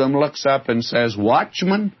 one of them looks up and says,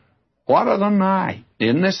 "Watchman, what of the night?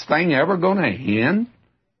 Isn't this thing ever going to end?"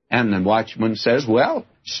 And the watchman says, "Well,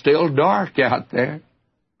 still dark out there,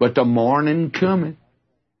 but the morning coming."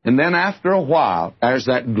 And then after a while, there's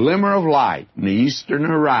that glimmer of light in the eastern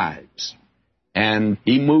horizon. And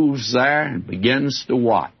he moves there and begins to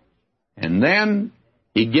watch. And then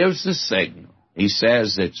he gives the signal. He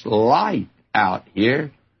says, "It's light out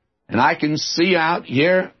here, and I can see out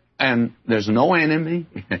here, and there's no enemy,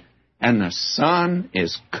 and the sun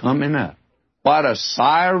is coming up." What a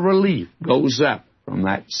sigh of relief goes up from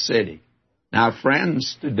that city. Now,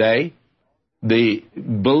 friends, today, the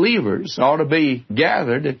believers ought to be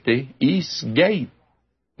gathered at the east gate,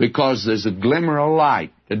 because there's a glimmer of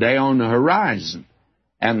light today on the horizon,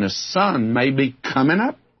 and the sun may be coming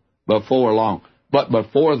up before long. But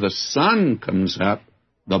before the sun comes up,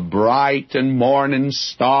 the bright and morning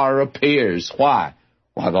star appears. Why?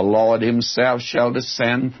 Why, the Lord himself shall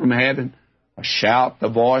descend from heaven, a shout, the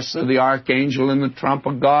voice of the archangel, and the trump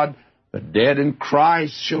of God. The dead in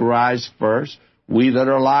Christ shall rise first. We that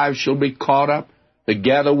are alive shall be caught up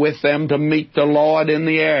together with them to meet the Lord in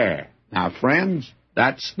the air. Now, friends,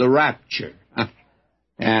 that's the rapture.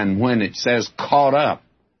 And when it says caught up,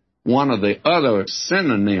 one of the other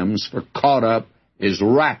synonyms for caught up is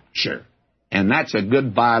rapture. And that's a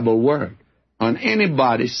good Bible word. When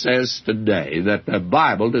anybody says today that the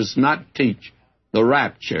Bible does not teach the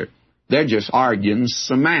rapture, they're just arguing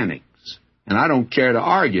semantics. And I don't care to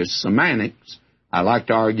argue semantics. I like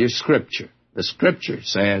to argue Scripture. The Scripture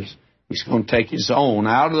says he's going to take his own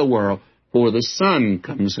out of the world before the sun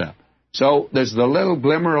comes up. So there's the little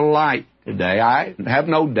glimmer of light today. I have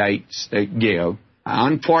no dates to give.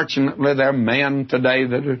 Unfortunately, there are men today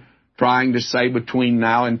that are trying to say between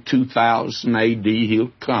now and 2000 A.D.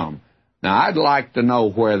 he'll come. Now, I'd like to know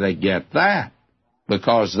where they get that,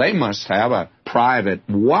 because they must have a private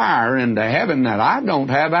wire into heaven that I don't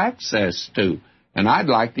have access to. And I'd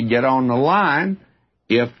like to get on the line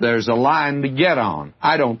if there's a line to get on.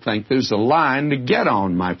 I don't think there's a line to get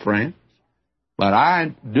on, my friends. But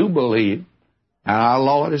I do believe that our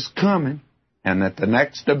Lord is coming, and that the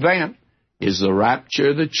next event is the rapture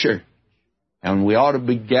of the church. And we ought to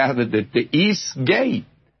be gathered at the east gate,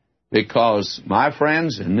 because, my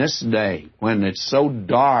friends, in this day, when it's so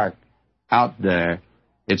dark out there,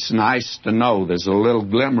 it's nice to know there's a little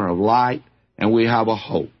glimmer of light, and we have a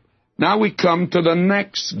hope. Now we come to the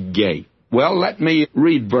next gate. Well, let me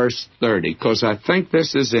read verse 30, because I think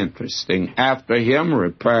this is interesting. After him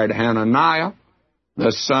repaired Hananiah,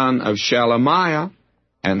 the son of Shelemiah,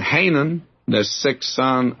 and Hanan, the sixth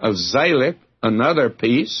son of Zalek, another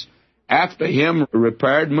piece. After him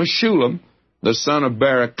repaired Meshullam, the son of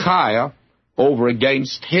Berechiah, over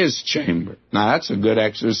against his chamber. Now, that's a good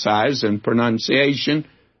exercise in pronunciation.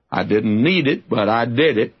 I didn't need it, but I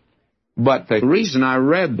did it. But the reason I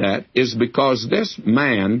read that is because this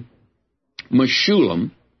man,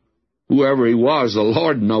 Meshullam, whoever he was, the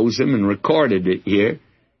Lord knows him and recorded it here,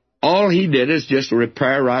 all he did is just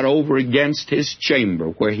repair right over against his chamber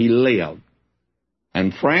where he lived.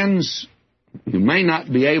 And friends, you may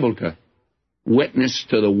not be able to witness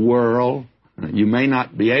to the world. You may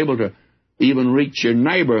not be able to even reach your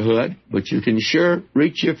neighborhood, but you can sure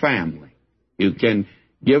reach your family. You can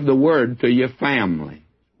give the word to your family.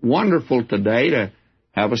 Wonderful today to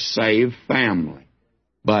have a saved family.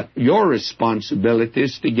 But your responsibility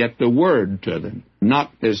is to get the word to them.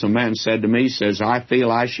 Not, as a man said to me, says, "I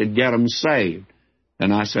feel I should get them saved."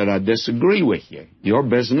 And I said, "I disagree with you. Your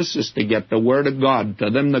business is to get the word of God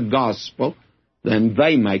to them, the gospel. Then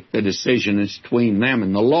they make the decision. It's between them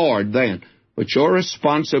and the Lord then. But your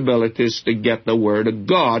responsibility is to get the word of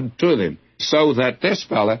God to them." So that this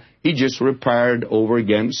fella, he just repaired over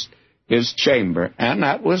against his chamber. And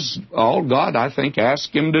that was all God, I think,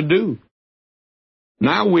 asked him to do.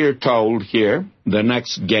 Now we're told here, the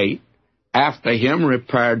next gate, after him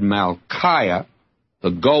repaired Malchiah, the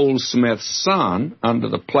goldsmith's son, unto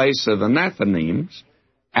the place of the Nethinims,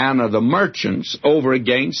 and of the merchants, over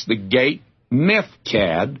against the gate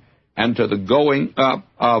Mifkad, and to the going up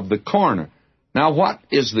of the corner. Now, what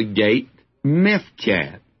is the gate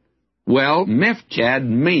Mifkad? Well, Mifkad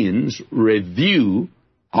means review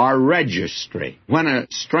or registry. When a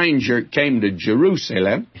stranger came to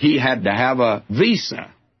Jerusalem, he had to have a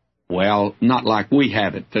visa. Well, not like we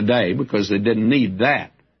have it today, because they didn't need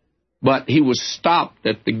that. But he was stopped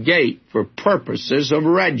at the gate for purposes of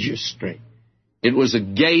registry. It was a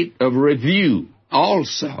gate of review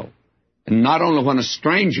also. And not only when a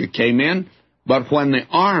stranger came in, but when the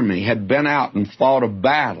army had been out and fought a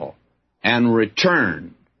battle and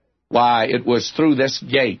returned. Why, it was through this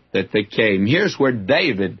gate that they came. Here's where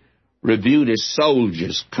David reviewed his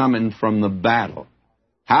soldiers coming from the battle,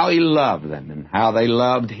 how he loved them and how they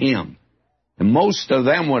loved him. And most of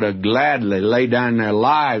them would have gladly laid down their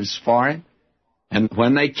lives for him. And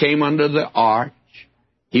when they came under the arch,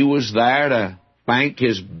 he was there to thank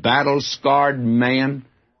his battle-scarred men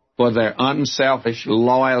for their unselfish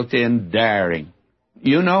loyalty and daring.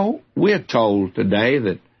 You know, we're told today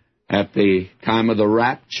that at the time of the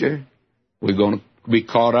rapture, we're going to be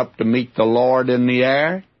caught up to meet the Lord in the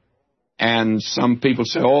air. And some people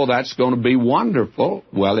say, oh, that's going to be wonderful.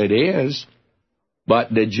 Well, it is.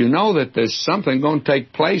 But did you know that there's something going to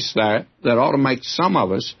take place there that ought to make some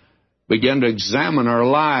of us begin to examine our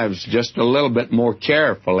lives just a little bit more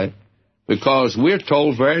carefully? Because we're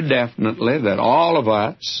told very definitely that all of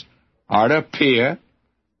us are to appear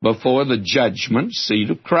before the judgment seat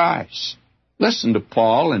of Christ. Listen to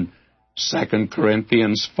Paul in 2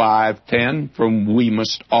 Corinthians 5:10, for we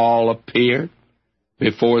must all appear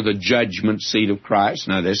before the judgment seat of Christ.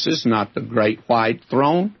 Now, this is not the great white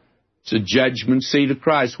throne. It's a judgment seat of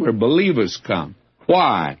Christ where believers come.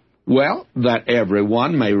 Why? Well, that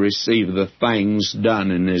everyone may receive the things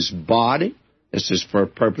done in his body. This is for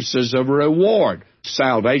purposes of reward.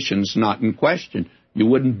 Salvation's not in question. You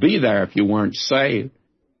wouldn't be there if you weren't saved.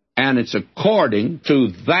 And it's according to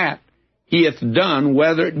that he hath done,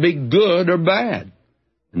 whether it be good or bad.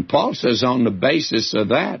 And Paul says on the basis of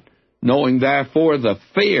that, knowing therefore the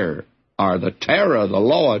fear or the terror of the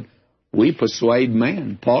Lord, we persuade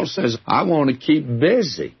men. Paul says, I want to keep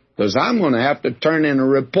busy, because I'm going to have to turn in a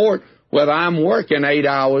report whether I'm working 8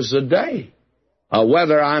 hours a day, or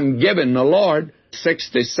whether I'm giving the Lord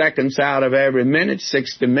 60 seconds out of every minute,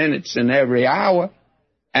 60 minutes in every hour,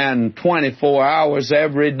 and 24 hours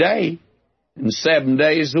every day, and 7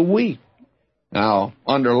 days a week. Now,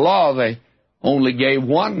 under law, they only gave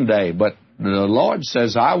 1 day, but the Lord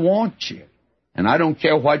says, I want you. And I don't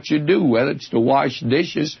care what you do, whether it's to wash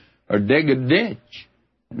dishes or dig a ditch.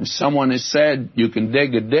 And someone has said you can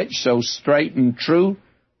dig a ditch so straight and true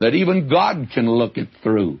that even God can look it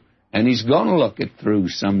through. And He's going to look it through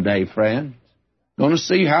someday, friends. Going to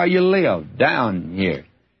see how you live down here.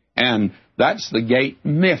 And that's the gate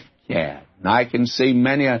Mifkad. And I can see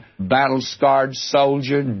many a battle-scarred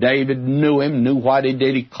soldier. David knew him, knew what he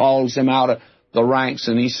did. He calls him out of the ranks,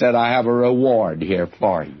 and he said, I have a reward here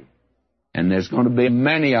for you. And there's going to be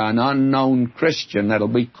many an unknown Christian that'll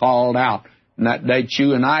be called out in that day that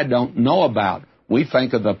you and I don't know about. We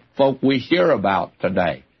think of the folk we hear about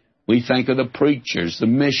today. We think of the preachers, the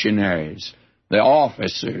missionaries, the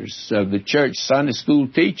officers of the church, Sunday school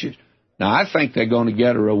teachers. Now, I think they're going to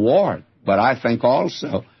get a reward, but I think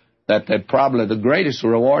also that probably the greatest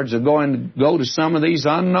rewards are going to go to some of these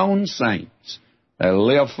unknown saints that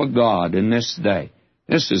live for God in this day.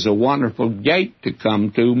 This is a wonderful gate to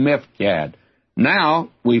come to, Mifkad.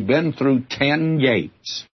 Now, we've been through 10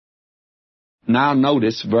 gates. Now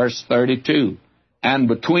notice verse 32. And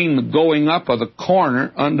between the going up of the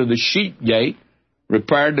corner under the sheep gate,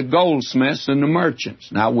 repaired the goldsmiths and the merchants.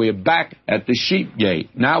 Now we're back at the sheep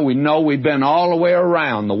gate. Now we know we've been all the way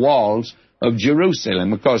around the walls of Jerusalem,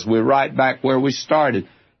 because we're right back where we started.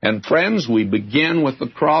 And friends, we begin with the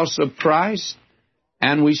cross of Christ,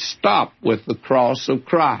 and we stop with the cross of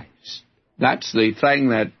Christ. That's the thing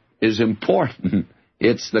that is important.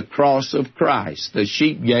 It's the cross of Christ. The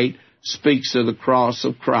sheep gate speaks of the cross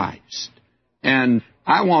of Christ. And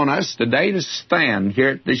I want us today to stand here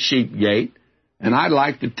at the sheep gate, and I'd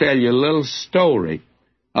like to tell you a little story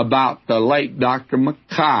about the late Dr.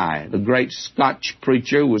 Mackay, the great Scotch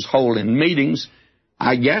preacher who was holding meetings.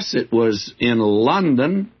 I guess it was in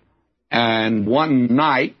London, and one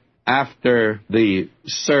night after the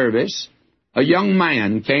service, a young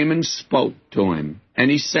man came and spoke to him, and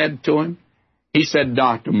he said,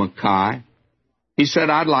 Dr. Mackay, he said,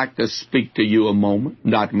 I'd like to speak to you a moment.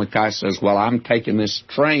 Dr. Mackay says, well, I'm taking this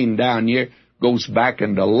train down here, goes back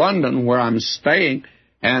into London where I'm staying,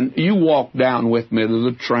 and you walk down with me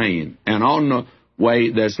to the train. And on the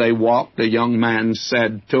way, as they walked, the young man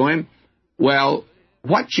said to him, well,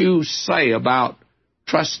 what you say about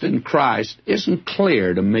trusting Christ isn't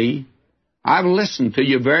clear to me. I've listened to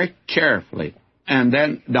you very carefully, And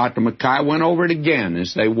then Dr. Mackay went over it again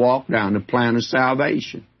as they walked down the plan of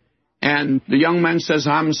salvation. And the young man says,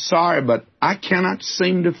 I'm sorry, but I cannot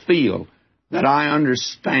seem to feel that I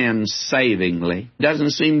understand savingly. Doesn't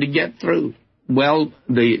seem to get through. Well,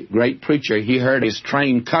 the great preacher, he heard his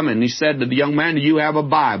train coming. He said to the young man, do you have a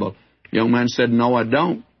Bible? The young man said, no, I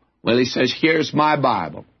don't. Well, he says, here's my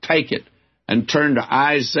Bible. Take it and turn to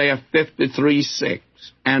Isaiah 53:6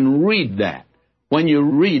 and read that. When you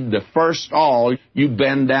read the first all, you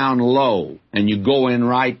bend down low and you go in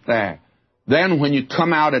right there. Then when you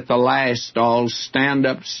come out at the last all, stand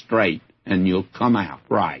up straight and you'll come out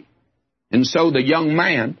right. And so the young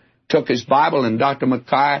man took his Bible, and Dr.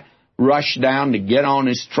 Mackay rushed down to get on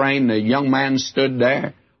his train. The young man stood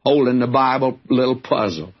there holding the Bible, a little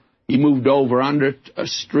puzzled. He moved over under a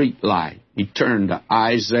street light. He turned to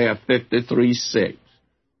Isaiah 53:6.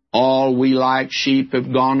 All we like sheep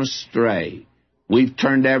have gone astray. We've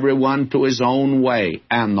turned everyone to his own way,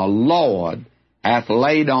 and the Lord hath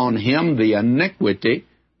laid on him the iniquity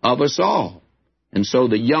of us all. And so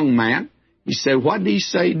the young man, he said, what did he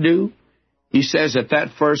say do? He says, at that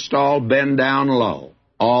first all, bend down low.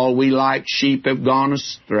 All we like sheep have gone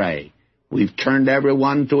astray. We've turned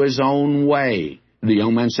everyone to his own way. The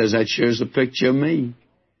young man says, that sure is a picture of me.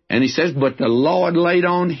 And he says, but the Lord laid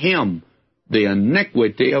on him the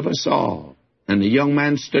iniquity of us all. And the young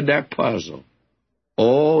man stood there puzzled.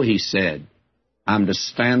 Oh, he said, I'm to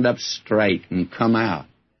stand up straight and come out.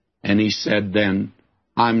 And he said then,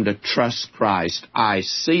 I'm to trust Christ. I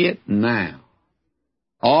see it now.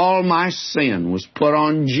 All my sin was put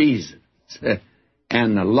on Jesus,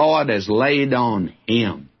 and the Lord has laid on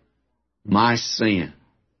him my sin.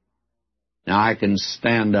 Now I can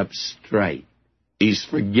stand up straight. He's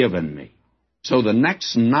forgiven me. So the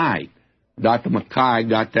next night, Dr. Mackay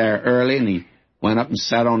got there early, and he went up and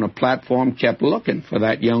sat on the platform, kept looking for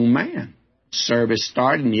that young man. Service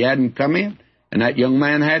started, and he hadn't come in, and that young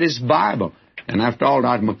man had his Bible. And after all,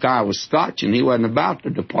 Dr. Mackay was Scotch, and he wasn't about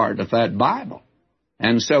to depart with that Bible.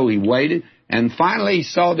 And so he waited, and finally he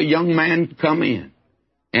saw the young man come in.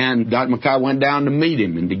 And Dr. Mackay went down to meet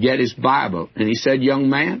him and to get his Bible. And he said, young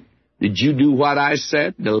man, did you do what I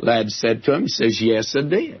said? The lad said to him, he says, yes, I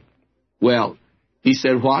did. Well, he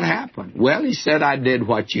said, what happened? Well, he said, I did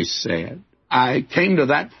what you said. I came to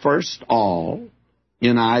that first all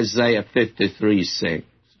in Isaiah 53:6,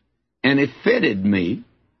 and it fitted me.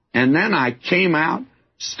 And then I came out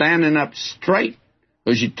standing up straight,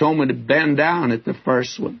 because you told me to bend down at the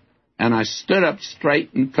first one. And I stood up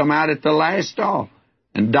straight and come out at the last all.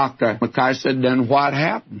 And Dr. Mackay said, then what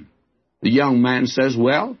happened? The young man says,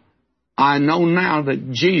 well, I know now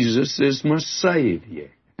that Jesus is my Savior,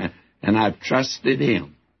 and I've trusted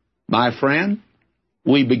him. My friend,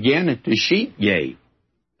 we begin at the sheep gate,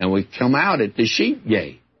 and we come out at the sheep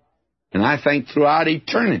gate. And I think throughout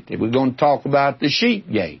eternity we're going to talk about the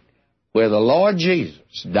sheep gate, where the Lord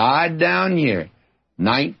Jesus died down here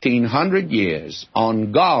 1,900 years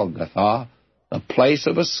on Golgotha, the place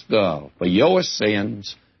of a skull, for your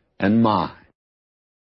sins and mine.